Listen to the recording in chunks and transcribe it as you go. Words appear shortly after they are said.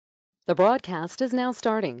The broadcast is now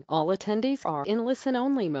starting. All attendees are in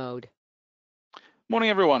listen-only mode. Morning,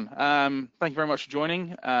 everyone. Thank you very much for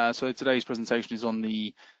joining. So today's presentation is on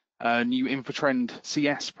the new Infortrend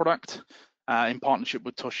CS product in partnership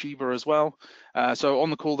with Toshiba as well. So on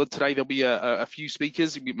the call today, there'll be a few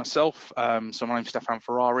speakers. It'll be myself. So my name's Stefan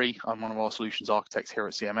Ferrari. I'm one of our solutions architects here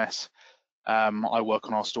at CMS. I work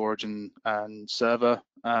on our storage and server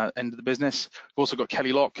end of the business. We've also got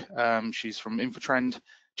Kelly Locke. She's from Infortrend.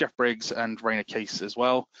 Jeff Briggs and Raina Case as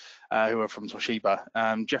well, who are from Toshiba.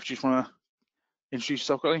 Jeff, do you just want to introduce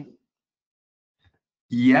yourself quickly?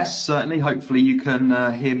 Yes, certainly. Hopefully you can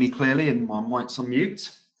hear me clearly and my mic's on mute.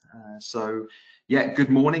 Good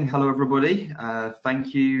morning. Hello, everybody.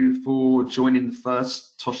 Thank you for joining the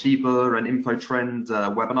first Toshiba and Infortrend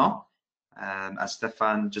webinar. As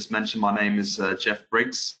Stefan just mentioned, my name is Jeff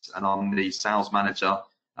Briggs, and I'm the sales manager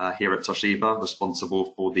here at Toshiba,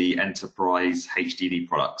 responsible for the enterprise HDD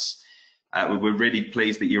products. We're really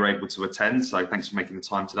pleased that you're able to attend, so thanks for making the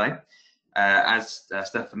time today. As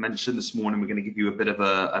Stefan mentioned, this morning we're going to give you a bit of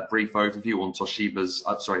a brief overview on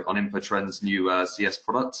on Infortrend's new CS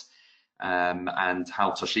product, and how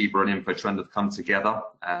Toshiba and Infortrend have come together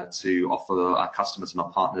to offer our customers and our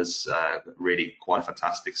partners really quite a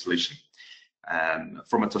fantastic solution.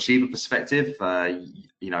 From a Toshiba perspective,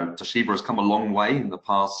 Toshiba has come a long way in the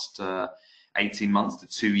past 18 months to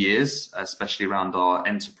 2 years, especially around our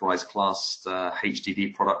enterprise class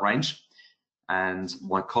HDD product range. And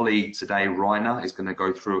my colleague today, Raina, is going to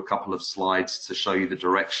go through a couple of slides to show you the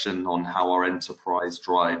direction on how our enterprise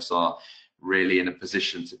drives are really in a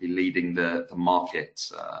position to be leading the market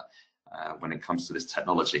when it comes to this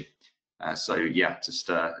technology. Just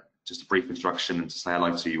a brief introduction and to say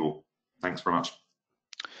hello to you all. Thanks very much.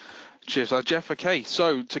 Cheers, Jeff. Okay,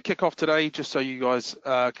 so to kick off today, just so you guys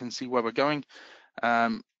can see where we're going.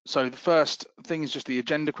 So the first thing is just the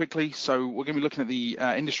agenda quickly. So we're going to be looking at the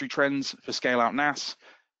industry trends for scale-out NAS,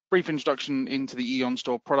 brief introduction into the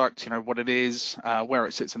EonStor product, what it is, where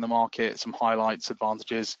it sits in the market, some highlights,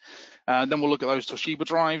 advantages. Then we'll look at those Toshiba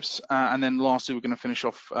drives, and then lastly, we're going to finish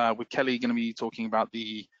off with Kelly going to be talking about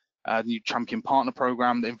the new Champion Partner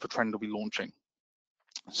Program that Infortrend will be launching.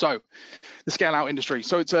 So the scale-out industry.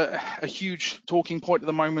 So it's a huge talking point at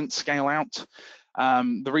the moment, scale-out.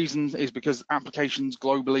 The reason is because applications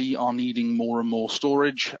globally are needing more and more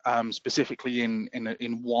storage, specifically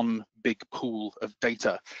in one big pool of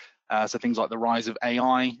data. So things like the rise of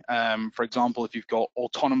AI, for example, if you've got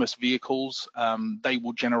autonomous vehicles, they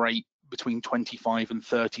will generate between 25 and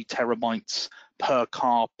 30 terabytes per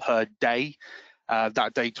car per day.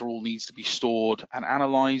 That data all needs to be stored and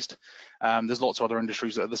analyzed. There's lots of other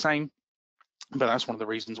industries that are the same, but that's one of the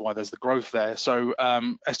reasons why there's the growth there. So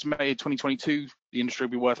estimated 2022, the industry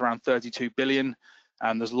will be worth around 32 billion.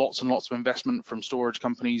 And there's lots and lots of investment from storage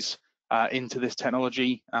companies into this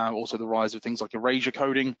technology. Also the rise of things like erasure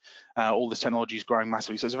coding. All this technology is growing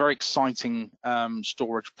massively. So it's a very exciting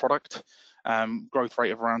storage product. Growth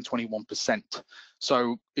rate of around 21%.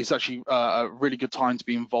 So it's actually a really good time to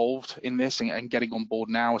be involved in this and getting on board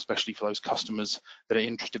now, especially for those customers that are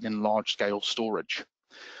interested in large scale storage.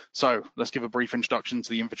 So let's give a brief introduction to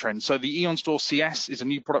the Infortrend. So the EonStor CS is a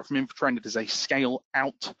new product from Infortrend. It is a scale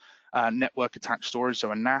out network attached storage,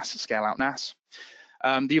 so a NAS, scale out NAS.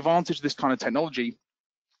 The advantage of this kind of technology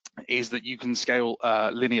is that you can scale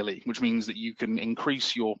linearly, which means that you can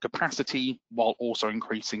increase your capacity while also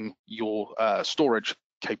increasing your storage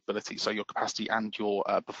capability, so your capacity and your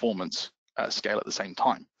performance scale at the same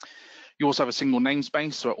time. You also have a single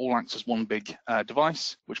namespace, so it all acts as one big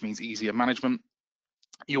device, which means easier management.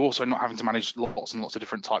 You're also not having to manage lots and lots of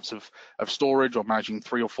different types of storage or managing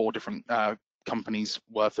 3 or 4 different companies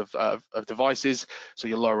worth of devices, so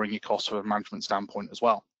you're lowering your costs from a management standpoint as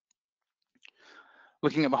well.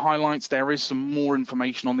 Looking at the highlights, there is some more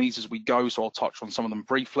information on these as we go, so I'll touch on some of them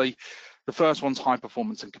briefly. The first one's high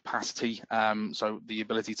performance and capacity. So the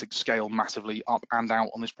ability to scale massively up and out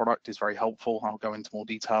on this product is very helpful. I'll go into more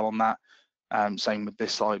detail on that. Same with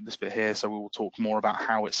this side, this bit here. So we will talk more about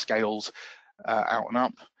how it scales out and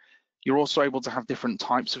up. You're also able to have different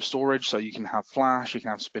types of storage. So you can have flash, you can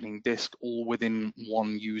have spinning disk, all within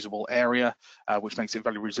one usable area, which makes it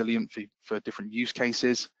very resilient for different use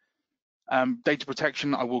cases. Data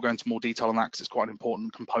protection, I will go into more detail on that because it's quite an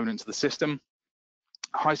important component to the system.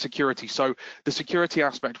 High security. So the security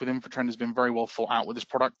aspect with Infortrend has been very well thought out with this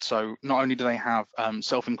product. So not only do they have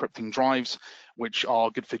self-encrypting drives, which are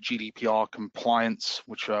good for GDPR compliance,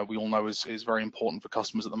 which we all know is very important for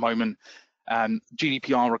customers at the moment.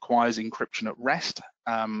 GDPR requires encryption at rest,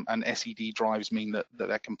 and SED drives mean that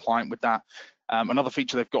they're compliant with that. Another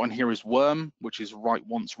feature they've got in here is worm, which is write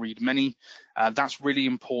once, read many. That's really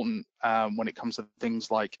important when it comes to things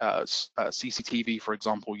like CCTV, for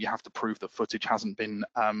example. You have to prove that footage hasn't been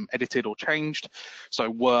edited or changed. So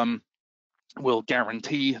worm will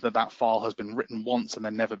guarantee that that file has been written once and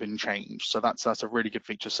then never been changed. So that's a really good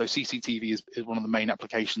feature. So CCTV is one of the main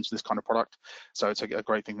applications for this kind of product. So it's a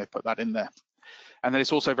great thing they've put that in there. And then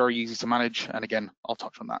it's also very easy to manage. And again, I'll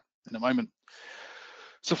touch on that in a moment.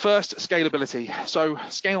 So first, scalability. So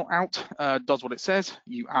scale out does what it says.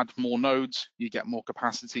 You add more nodes, you get more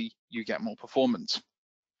capacity, you get more performance.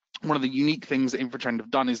 One of the unique things that Infortrend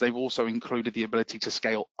have done is they've also included the ability to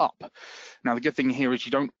scale up. Now, the good thing here is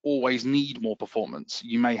you don't always need more performance.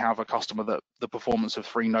 You may have a customer that the performance of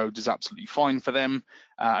 3 nodes is absolutely fine for them,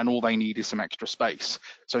 and all they need is some extra space.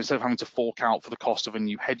 So instead of having to fork out for the cost of a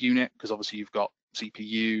new head unit, because obviously you've got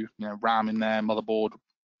CPU, RAM in there, motherboard,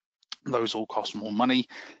 those all cost more money.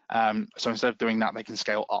 So instead of doing that, they can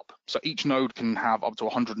scale up. So each node can have up to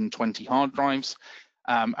 120 hard drives.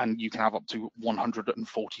 And you can have up to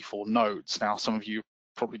 144 nodes. Now, some of you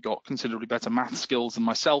probably got considerably better math skills than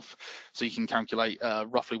myself, so you can calculate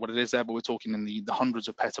roughly what it is there, but we're talking in the hundreds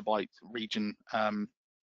of petabyte region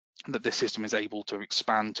that this system is able to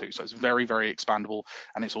expand to. So it's very, very expandable,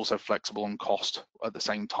 and it's also flexible on cost at the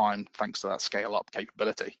same time, thanks to that scale up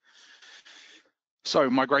capability.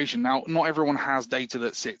 So migration. Now, not everyone has data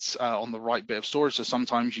that sits on the right bit of storage. So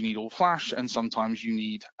sometimes you need all flash and sometimes you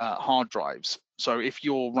need hard drives. So if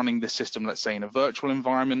you're running this system, let's say in a virtual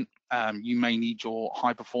environment, you may need your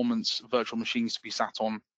high performance virtual machines to be sat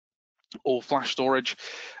on all flash storage.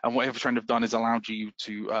 And what Infortrend have done is allowed you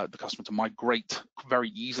to the customer to migrate very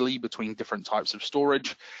easily between different types of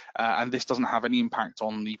storage, and this doesn't have any impact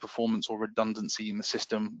on the performance or redundancy in the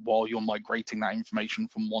system while you're migrating that information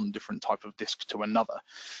from one different type of disk to another.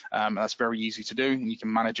 That's very easy to do, and you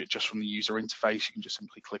can manage it just from the user interface. You can just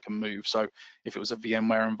simply click and move. So if it was a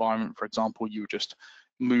VMware environment, for example, you would just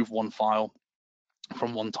move one file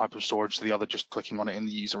from one type of storage to the other, just clicking on it in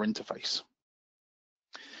the user interface.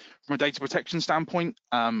 From a data protection standpoint,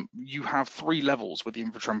 you have 3 levels with the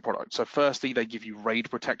Infortrend product. So firstly, they give you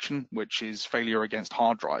RAID protection, which is failure against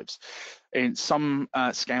hard drives. In some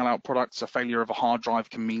scale out products, a failure of a hard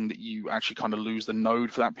drive can mean that you actually kind of lose the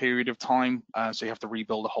node for that period of time. So you have to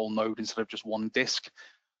rebuild a whole node instead of just one disk.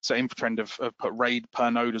 So Infortrend have put RAID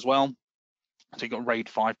per node as well. So you've got RAID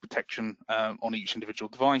 5 protection on each individual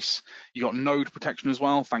device. You've got node protection as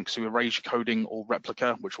well, thanks to erasure coding or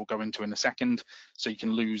replica, which we'll go into in a second. So you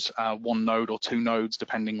can lose 1 node or 2 nodes,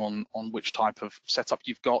 depending on which type of setup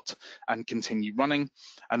you've got, and continue running.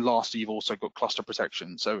 And lastly, you've also got cluster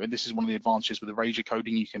protection. So this is one of the advantages with erasure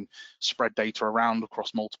coding. You can spread data around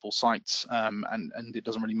across multiple sites, and it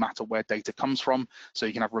doesn't really matter where data comes from. So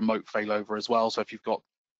you can have remote failover as well. So if you've got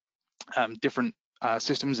different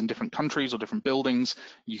systems in different countries or different buildings,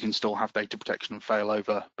 you can still have data protection and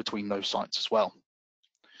failover between those sites as well.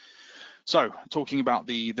 So talking about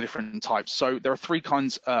the different types. So there are 3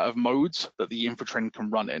 kinds of modes that the Infortrend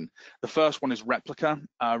can run in. The first one is replica.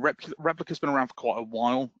 Replica's been around for quite a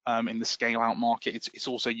while in the scale out market. It's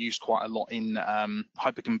also used quite a lot in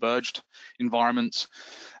hyperconverged environments.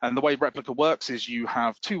 And the way replica works is you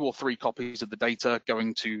have 2 or 3 copies of the data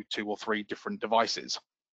going to 2 or 3 different devices.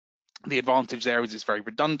 The advantage there is it's very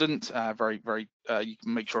redundant, you can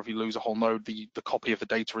make sure if you lose a whole node, the copy of the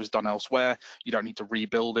data is done elsewhere. You don't need to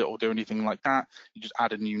rebuild it or do anything like that. You just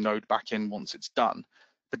add a new node back in once it's done.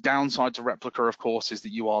 The downside to replica, of course, is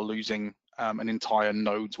that you are losing an entire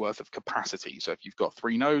node's worth of capacity. So if you've got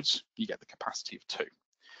 3 nodes, you get the capacity of 2.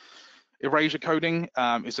 Erasure coding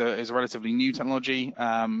is a relatively new technology,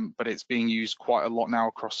 but it's being used quite a lot now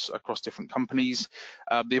across different companies.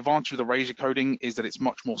 The advantage with erasure coding is that it's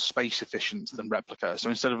much more space efficient than replica.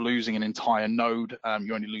 So instead of losing an entire node,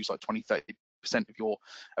 you only lose like 20–30%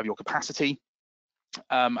 of your capacity,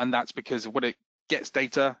 and that's because when it gets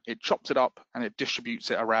data, it chops it up and it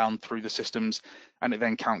distributes it around through the systems, and it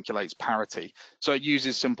then calculates parity. So it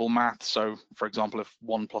uses simple math. So for example, if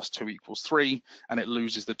 1 + 2 = 3 and it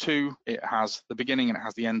loses the 2, it has the beginning and it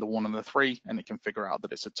has the end, the 1 and the 3, and it can figure out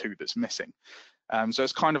that it's a 2 that's missing. So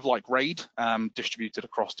it's kind of like RAID distributed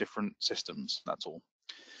across different systems, that's all.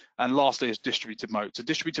 And lastly is distributed mode. So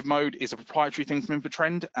distributed mode is a proprietary thing from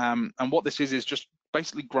Infortrend, and what this is just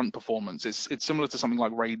basically grunt performance. It's similar to something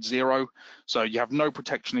like RAID 0. So you have no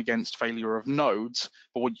protection against failure of nodes,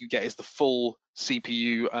 but what you get is the full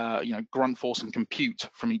CPU, grunt force and compute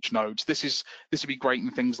from each node. So this would be great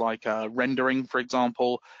in things like rendering, for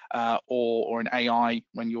example, or in AI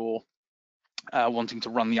when you're wanting to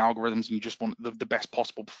run the algorithms and you just want the best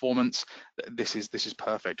possible performance. This is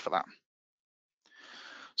perfect for that.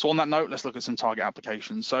 So on that note, let's look at some target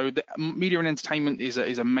applications. So the media and entertainment is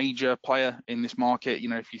a major player in this market. You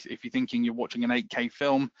know, if you're thinking you're watching an 8K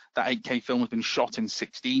film, that 8K film has been shot in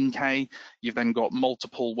 16K. You've then got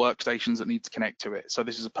multiple workstations that need to connect to it. So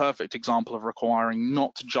this is a perfect example of requiring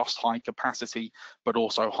not just high capacity, but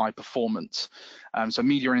also high performance. So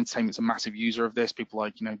media and entertainment is a massive user of this. People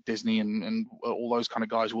like, you know, Disney and all those kind of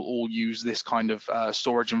guys will all use this kind of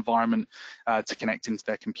storage environment to connect into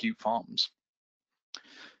their compute farms.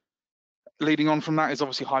 Leading on from that is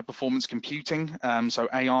obviously high performance computing. So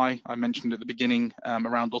AI, I mentioned at the beginning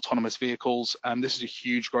around autonomous vehicles. This is a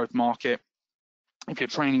huge growth market. If you're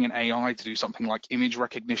training an AI to do something like image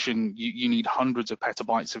recognition, you need hundreds of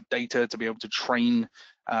petabytes of data to be able to train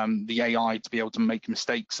the AI to be able to make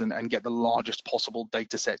mistakes and get the largest possible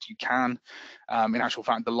data set you can. In actual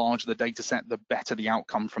fact, the larger the data set, the better the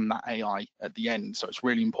outcome from that AI at the end. So it's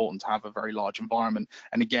really important to have a very large environment.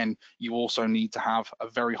 And again, you also need to have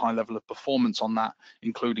a very high level of performance on that,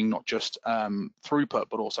 including not just throughput,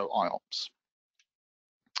 but also IOPS.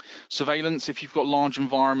 Surveillance, if you've got large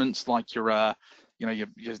environments like your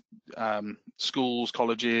schools,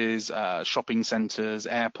 colleges, shopping centers,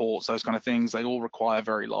 airports, those kind of things, they all require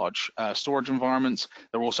very large storage environments.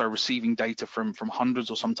 They're also receiving data from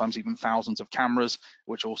hundreds or sometimes even thousands of cameras,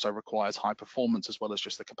 which also requires high performance as well as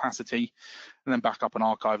just the capacity. And then backup and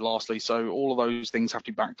archive lastly. So all of those things have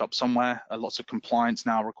to be backed up somewhere. Lots of compliance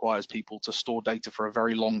now requires people to store data for a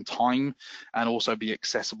very long time and also be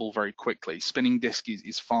accessible very quickly. Spinning disk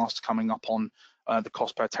is fast coming up on the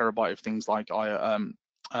cost per terabyte of things like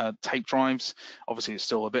tape drives. Obviously, it's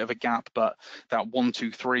still a bit of a gap, but that 1,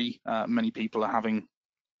 2, 3, many people are having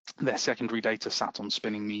their secondary data sat on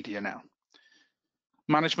spinning media now.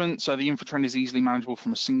 Management, so the Infortrend is easily manageable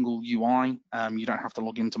from a single UI. You don't have to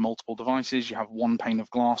log into multiple devices. You have one pane of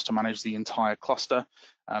glass to manage the entire cluster.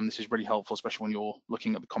 This is really helpful, especially when you're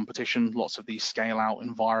looking at the competition. Lots of these scale-out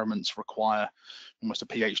environments require almost a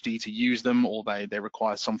PhD to use them, or they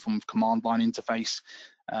require some form of command line interface.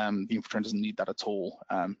 The Infortrend doesn't need that at all.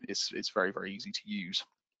 It's very, very easy to use.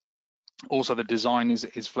 Also, the design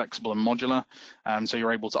is flexible and modular, so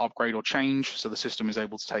you're able to upgrade or change. So the system is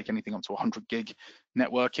able to take anything up to 100 gig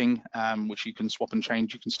networking, which you can swap and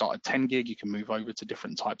change. You can start at 10 gig, you can move over to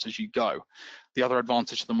different types as you go. The other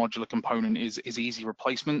advantage of the modular component is easy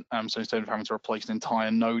replacement. So instead of having to replace an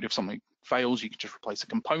entire node, if something fails, you can just replace a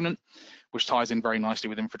component, which ties in very nicely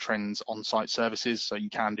with Infortrend's on-site services. So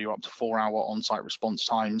you can do up to 4-hour on-site response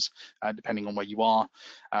times, depending on where you are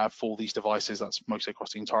for these devices. That's mostly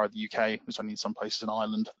across the entire of the UK. There's only some places in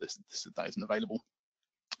Ireland that isn't available.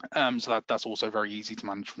 So that's also very easy to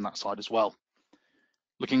manage from that side as well.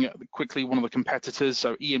 Looking at quickly one of the competitors,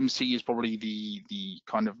 so EMC is probably the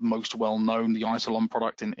kind of most well-known, the Isilon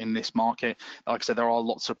product in this market. Like I said, there are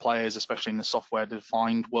lots of players, especially in the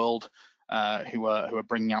software-defined world, who are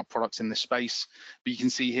bringing out products in this space. But you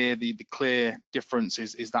can see here the clear difference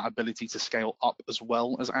is that ability to scale up as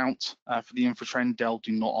well as out for the Infortrend. Dell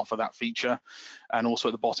do not offer that feature. And also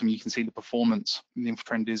at the bottom, you can see the performance. The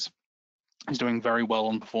Infortrend is doing very well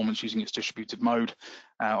on performance using its distributed mode.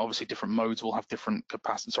 Obviously, different modes will have different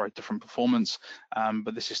different performance,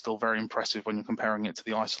 but this is still very impressive when you're comparing it to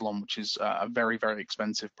the Isilon, which is a very, very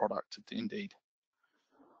expensive product indeed.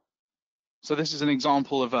 So this is an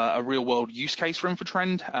example of a real-world use case for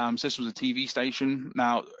Infortrend. So this was a TV station.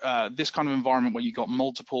 Now, this kind of environment where you've got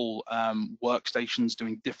multiple workstations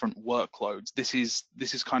doing different workloads, this is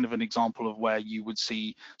kind of an example of where you would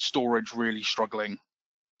see storage really struggling,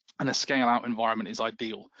 and a scale-out environment is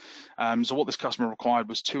ideal. So what this customer required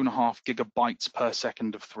was 2.5 gigabytes per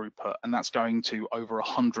second of throughput, and that's going to over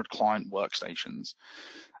 100 client workstations.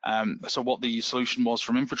 So what the solution was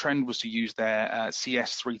from Infortrend was to use their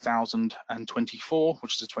CS3024,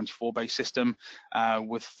 which is a 24-base system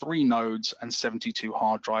with 3 nodes and 72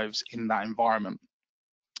 hard drives in that environment.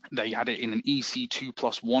 They had it in an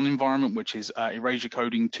EC2+1 environment, which is erasure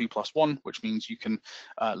coding 2+1, which means you can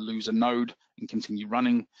lose a node and continue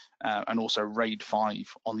running, and also RAID 5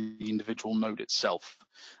 on the individual node itself.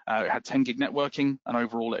 It had 10 gig networking, and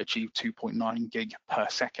overall it achieved 2.9 gig per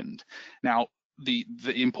second. Now, the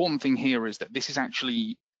important thing here is that this is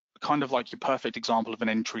actually kind of like your perfect example of an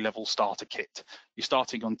entry-level starter kit. You're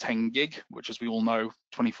starting on 10 gig, which, as we all know,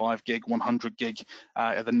 25 gig, 100 gig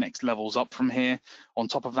are the next levels up from here. On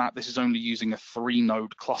top of that, this is only using a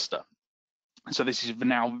 3-node cluster. So this is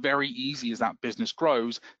now very easy as that business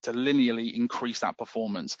grows to linearly increase that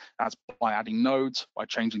performance. That's by adding nodes, by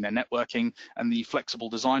changing their networking, and the flexible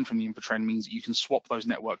design from the Infortrend means that you can swap those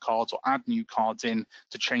network cards or add new cards in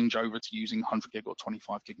to change over to using 100 gig or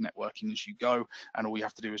 25 gig networking as you go. And all you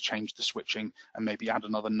have to do is change the switching and maybe add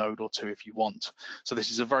another node or two if you want. So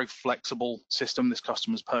this is a very flexible system this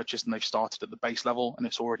customer's purchased, and they've started at the base level and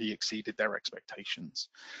it's already exceeded their expectations.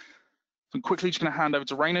 So quickly just going to hand over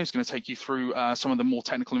to Rainer, who's going to take you through some of the more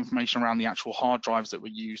technical information around the actual hard drives that were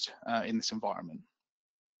used in this environment.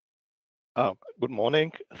 Good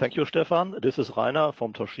morning. Thank you, Stefan. This is Rainer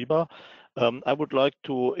from Toshiba. I would like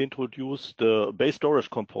to introduce the base storage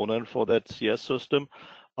component for that CS system,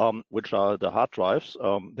 which are the hard drives.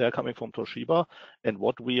 They're coming from Toshiba, and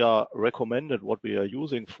what we are recommended, what we are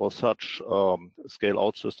using for such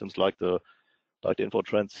scale-out systems like the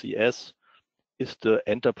Infortrend CS, is the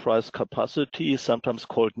enterprise capacity, sometimes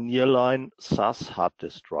called nearline SAS hard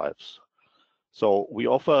disk drives. So we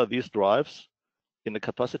offer these drives in a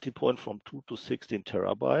capacity point from 2 to 16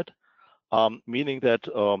 terabyte, meaning that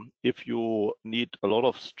if you need a lot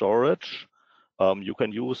of storage, you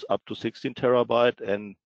can use up to 16 terabyte,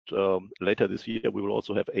 and later this year we will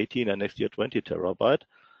also have 18 and next year 20 terabyte.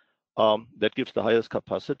 That gives the highest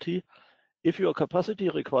capacity. If your capacity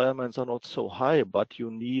requirements are not so high, but you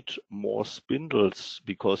need more spindles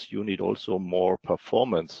because you need also more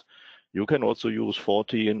performance, you can also use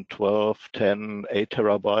 14, 12, 10, 8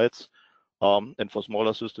 terabytes, and for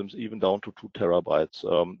smaller systems, even down to 2 terabytes.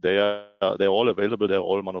 They're all available, they're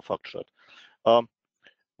all manufactured.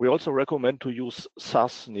 We also recommend to use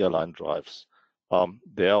SAS nearline drives.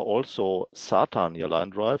 There are also SATA nearline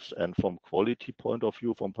drives, and from quality point of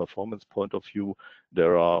view, from performance point of view,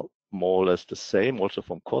 there are more or less the same, also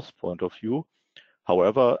from cost point of view.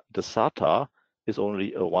 However, the SATA is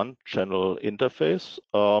only a one-channel interface,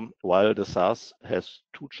 while the SAS has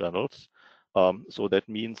 2 channels. So that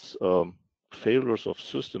means failures of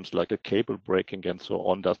systems like a cable breaking and so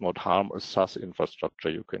on does not harm a SAS infrastructure.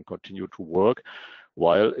 You can continue to work,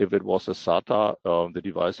 while if it was a SATA, the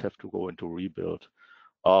device have to go into rebuild.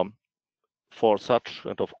 For such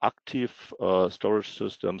kind of active storage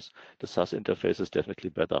systems, the SAS interface is definitely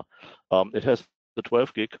better. It has the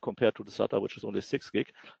 12 gig compared to the SATA, which is only 6 gig.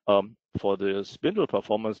 For the spindle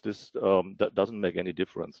performance, this that doesn't make any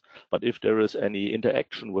difference. But if there is any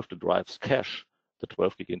interaction with the drive's cache, the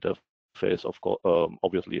 12 gig interface, of course,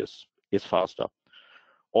 obviously is faster.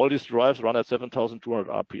 All these drives run at 7,200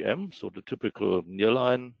 RPM, so the typical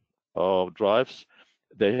nearline drives.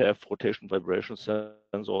 They have rotation vibration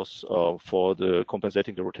sensors for the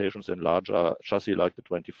compensating the rotations in larger chassis like the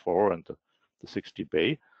 24 and the 60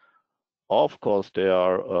 bay. Of course, they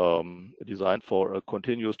are designed for a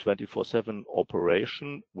continuous 24/7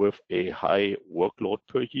 operation with a high workload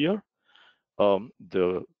per year.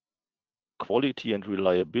 The quality and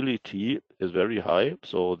reliability is very high.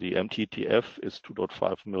 So the MTTF is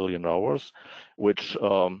 2.5 million hours, which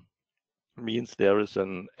means there is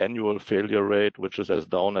an annual failure rate which is as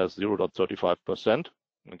down as 0.35%.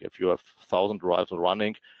 If you have 1,000 drives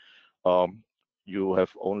running, you have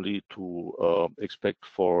only to expect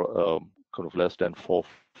for kind of less than 4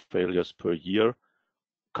 failures per year,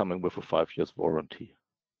 coming with a 5 years warranty.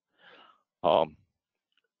 A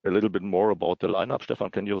little bit more about the lineup. Stefan,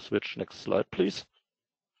 can you switch next slide, please?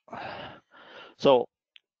 So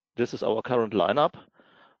this is our current lineup.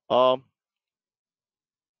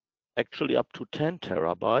 Actually up to 10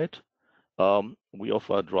 terabyte. We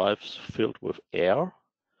offer drives filled with air.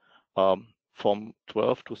 From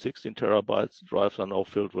 12 to 16 terabytes, drives are now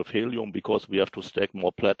filled with helium because we have to stack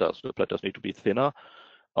more platters. The platters need to be thinner,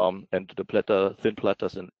 and the thin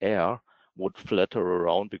platters in air would flatter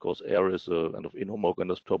around because air is a kind of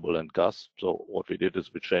inhomogeneous turbulent gas. So what we did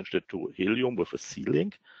is we changed it to helium with a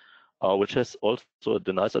sealing, which has also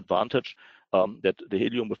the nice advantage that the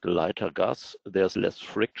helium with the lighter gas, there's less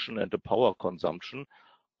friction and the power consumption.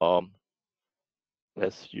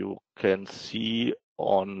 As you can see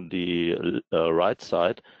on the right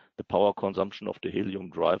side, the power consumption of the helium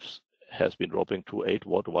drives has been dropping to 8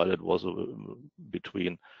 watt, while it was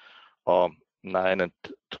between 9 and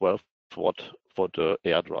 12 watt for the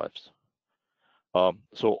air drives.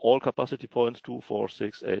 So all capacity points 2, 4,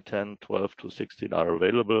 6, 8, 10, 12 to 16 are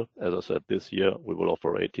available. As I said, this year we will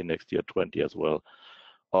offer 18, next year 20 as well.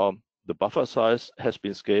 The buffer size has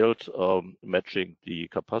been scaled, matching the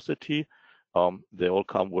capacity. They all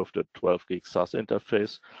come with the 12 gig SAS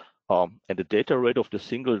interface, and the data rate of the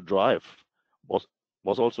single drive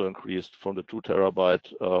was also increased from the 2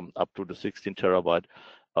 terabyte up to the 16 terabyte.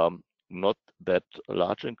 Not that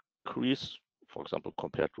large increase, for example,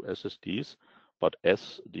 compared to SSDs, but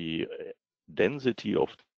as the density of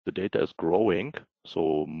the data is growing,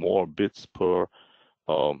 so more bits per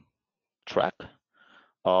track,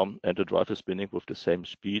 and the drive is spinning with the same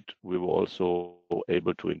speed, we were also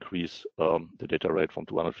able to increase the data rate from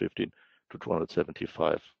 215 to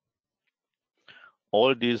 275.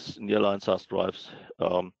 All these nearline SAS drives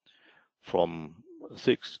from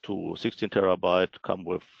 6 to 16 terabyte come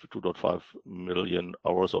with 2.5 million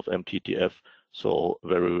hours of MTTF, so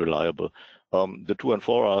very reliable. The 2 and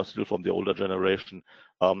 4 are still from the older generation,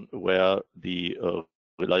 where the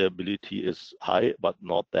reliability is high, but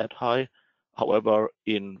not that high. However,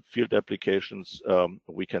 in field applications,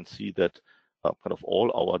 we can see that kind of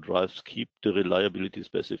all our drives keep the reliability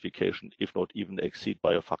specification, if not even exceed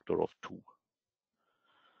by a factor of 2.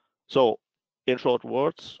 So, in short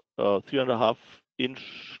words,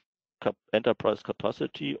 3.5-inch enterprise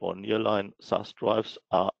capacity or nearline SAS drives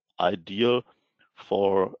are ideal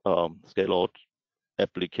for scale-out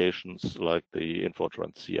applications like the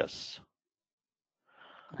Infortrend CS.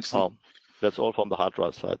 That's all from the hard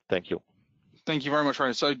drive side. Thank you. Thank you very much,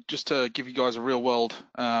 Ray. So just to give you guys a real world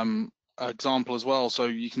example as well. So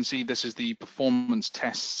you can see this is the performance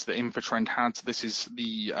tests that Infortrend had. So this is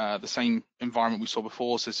the same environment we saw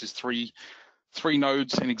before. So this is three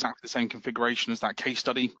nodes in exactly the same configuration as that case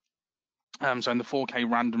study. So in the 4K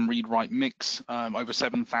random read-write mix, over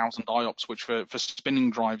 7,000 IOPS, which for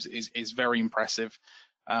spinning drives is very impressive.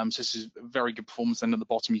 So this is very good performance. Then at the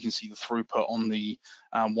bottom, you can see the throughput on the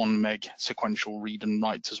 1 meg sequential read and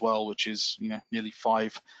writes as well, which is nearly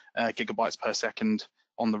 5 gigabytes per second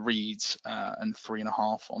on the reads and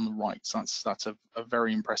 3.5 on the writes. That's a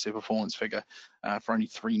very impressive performance figure for only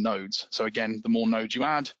 3 nodes. So again, the more nodes you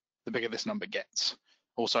add, the bigger this number gets.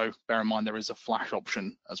 Also, bear in mind there is a flash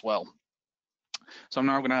option as well. So I'm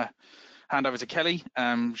now going to hand over to Kelly.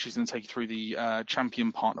 She's going to take you through the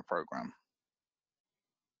Champion Partner Program.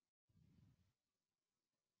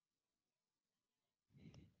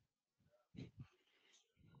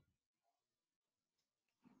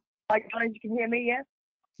 Hi guys, you can hear me, yeah?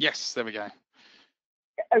 Yes, there we go.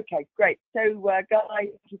 Okay, great. So guys,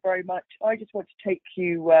 thank you very much. I just want to take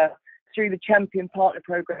you through the Champion Partner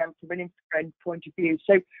Program from an Infortrend point of view.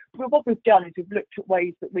 So what we've done is we've looked at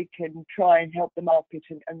ways that we can try and help the market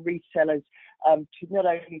and resellers to not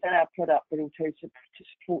only sell our product, but also to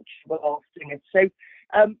support while doing it. So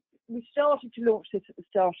we started to launch this at the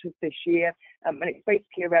start of this year, and it's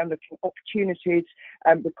basically around looking at opportunities,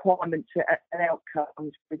 requirements and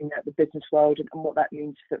outcomes within the business world and what that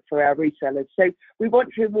means for our resellers. So we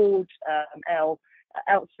want to reward our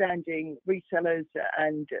outstanding resellers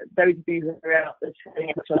and those of you who are out there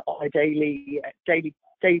selling on a daily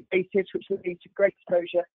basis, which will lead to great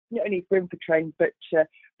exposure, not only for Infortrend,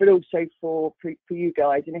 but also for you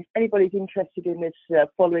guys. And if anybody's interested in this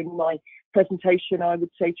following my presentation, I would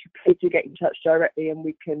say to please do get in touch directly and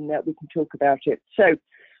we can talk about it. So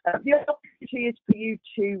the opportunity is for you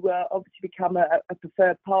to obviously become a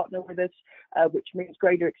preferred partner with us, which means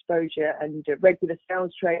greater exposure and regular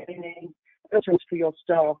sales training, also for your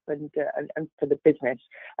staff and for the business.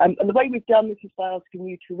 And the way we've done this is by asking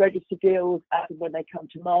you to register deals as and when they come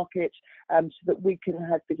to market, so that we can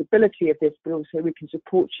have visibility of this, but also we can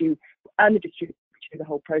support you and the distributor through the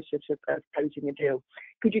whole process of closing a deal.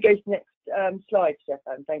 Could you go to the next slide,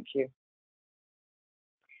 Stefan? Thank you.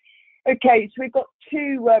 Okay, so we've got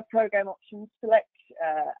 2 program options, Select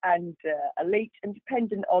and Elite, and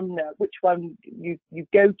dependent on which one you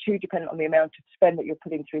go to, depending on the amount of spend that you're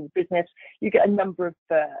putting through the business, you get a number of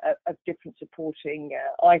different supporting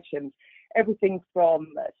items. Everything from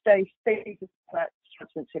status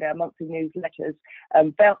announcements in our monthly newsletters,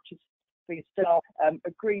 vouchers for your staff,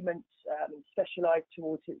 agreements specialised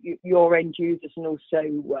towards your end users, and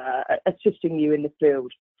also assisting you in the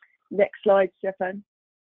field. Next slide, Stefan.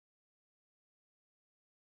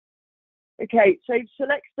 Okay, so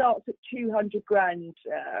Select starts at 200 grand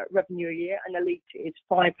revenue a year, and Elite is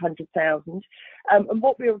 500,000. And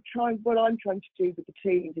what I'm trying to do with the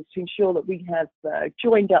teams is to ensure that we have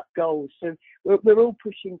joined up goals. So we're all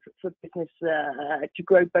pushing for business to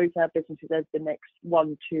grow both our businesses over the next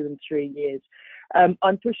 1, 2, and 3 years.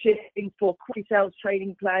 I'm pushing for quarterly sales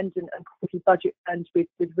training plans and quarterly budget plans with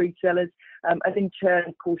resellers, and in turn,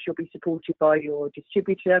 of course, you'll be supported by your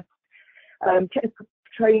distributor. Technical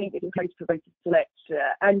training is in place for both Select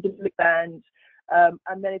and Elite bands.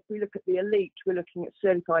 And then if we look at the Elite, we're looking at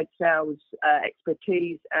certified sales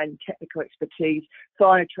expertise and technical expertise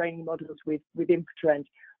via training models with Infortrend.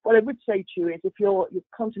 What I would say to you is if you're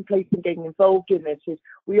contemplating getting involved in this, is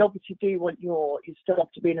we obviously do want your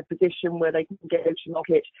staff to be in a position where they can go to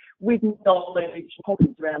market with knowledge and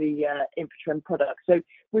confidence around the Infortrend product. So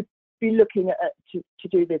be looking at to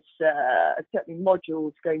do this certainly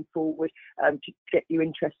modules going forward to get you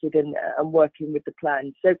interested in and working with the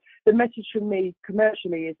plan. So the message from me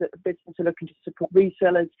commercially is that the business are looking to support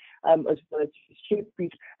resellers as well as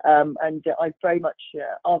distributors, and I very much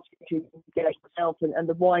ask you to engage myself and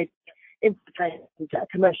the wide Infortrend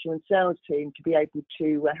commercial and sales team to be able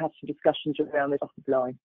to have some discussions around this off the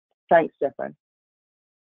line. Thanks, Stefan.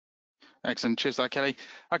 Excellent. Cheers, Kelly.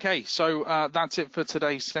 Okay, so that's it for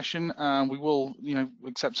today's session. We will,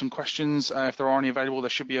 accept some questions if there are any available. There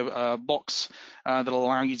should be a box that'll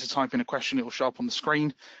allow you to type in a question. It will show up on the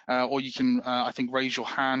screen, or you can, I think, raise your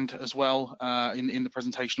hand as well in the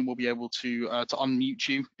presentation. We'll be able to unmute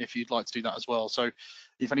you if you'd like to do that as well. So,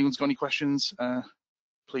 if anyone's got any questions,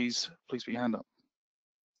 please put your hand up.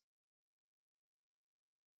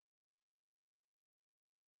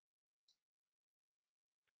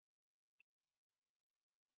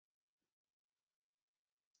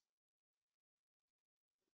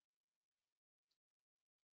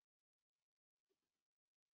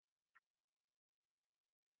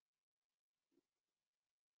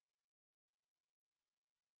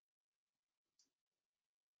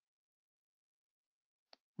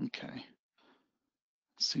 Okay.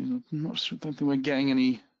 See, I'm not sure. Don't think we're getting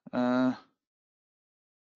any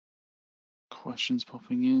questions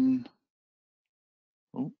popping in.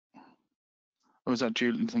 Oh, is that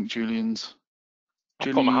Julian? I think Julian's.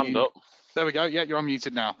 I've got my hand up. There we go. Yeah, you're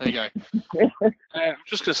unmuted now. There you go. I'm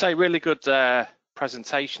just going to say, really good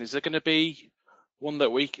presentation. Is there going to be one that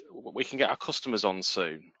we can get our customers on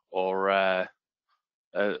soon, or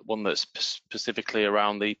one that's specifically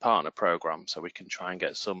around the partner program, so we can try and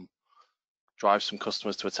get drive some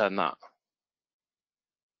customers to attend that?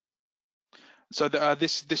 So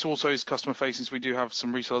this also is customer facing. So we do have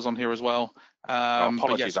some resellers on here as well.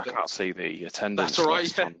 Apologies, yes, I can't see the attendance. That's all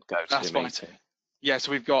right. That's fine. Meeting. Yeah,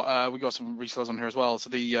 so we've got some resellers on here as well.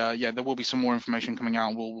 So there will be some more information coming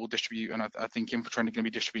out. We'll distribute, and I think Infortrend are going to be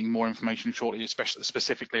distributing more information shortly, especially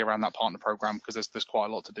specifically around that partner program, because there's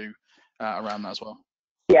quite a lot to do around that as well.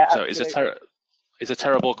 Yeah. So is a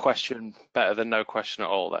terrible question better than no question at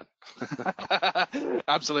all then?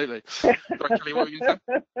 Absolutely. Right, Kelly, what were you going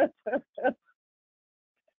to say?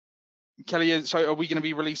 Kelly, so are we going to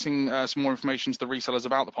be releasing some more information to the resellers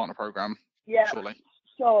about the partner program shortly?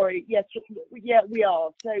 Sorry, yes, yeah, we are.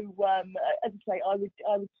 So, as I say, I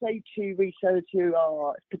would say to resellers who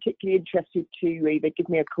are particularly interested to either give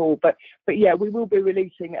me a call, but yeah, we will be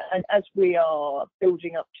releasing, and as we are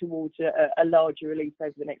building up towards a larger release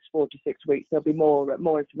over the next 4 to 6 weeks, there'll be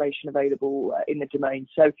more information available in the domain.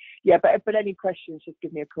 So, yeah, but any questions, just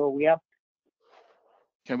give me a call. Yeah.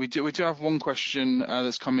 Okay, we do have one question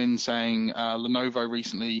that's come in saying Lenovo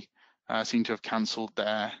recently seem to have cancelled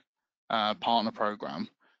their partner program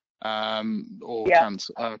or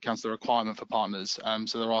cancel the requirement for partners.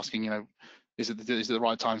 So they're asking, is it the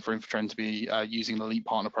right time for Infortrend to be using the Elite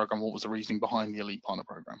Partner Program? What was the reasoning behind the Elite Partner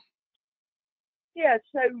Program? Yeah,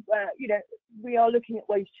 so we are looking at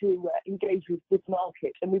ways to engage with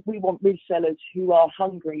market, and we want resellers who are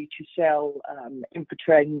hungry to sell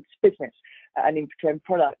Infortrend's business and Infortrend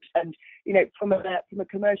products. And from a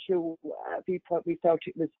commercial viewpoint, we felt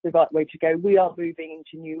it was the right way to go. We are moving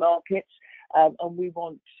into new markets, and we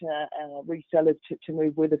want resellers to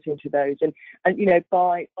move with us into those. And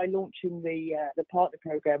by launching the partner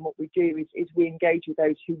program, what we do is we engage with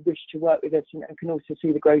those who wish to work with us and can also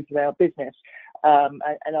see the growth of our business and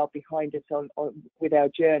are behind us on with our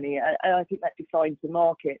journey. And I think that defines the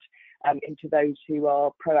market into those who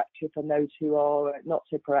are proactive and those who are not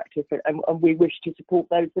so proactive. And we wish to support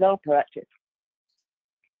those that are proactive.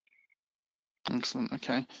 Excellent.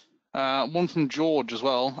 Okay. One from George as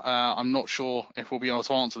well. I'm not sure if we'll be able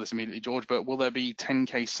to answer this immediately, George, but will there be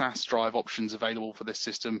 10K SAS drive options available for this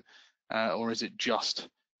system, or is it just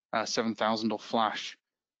 7,000 or flash?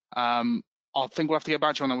 I think we'll have to get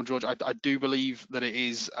back to you on that one, George. I do believe that it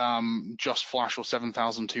is just flash or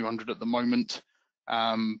 7,200 at the moment,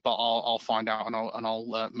 but I'll find out and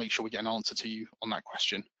I'll make sure we get an answer to you on that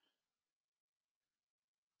question.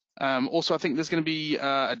 Also, I think there's going to be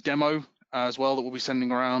a demo as well that we'll be sending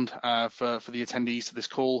around for the attendees to this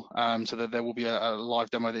call, so that there will be a live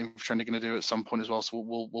demo that Infortrend are going to do at some point as well. So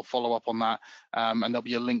we'll follow up on that, and there'll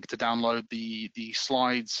be a link to download the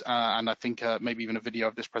slides and I think maybe even a video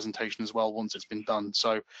of this presentation as well once it's been done.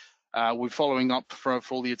 So we're following up for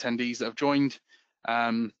all the attendees that have joined.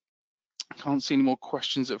 Can't see any more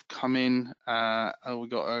questions that have come in. We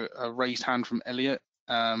got a raised hand from Elliot.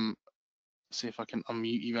 See if I can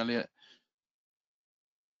unmute you, Elliot.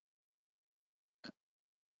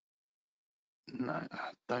 No,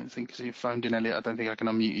 I don't think so. You phoned in, Elliot. I don't think I can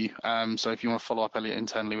unmute you. So if you want to follow up, Elliot,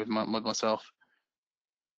 internally with myself.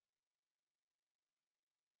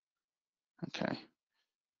 Okay.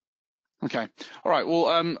 Okay. All right. Well,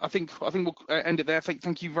 I think we'll end it there.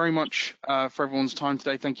 Thank you very much for everyone's time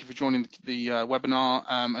today. Thank you for joining the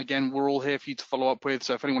webinar. Again, we're all here for you to follow up with.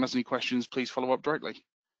 So if anyone has any questions, please follow up directly.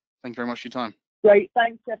 Thank you very much for your time. Great.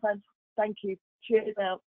 Thanks, Stefan. Thank you. Cheers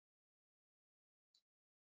out.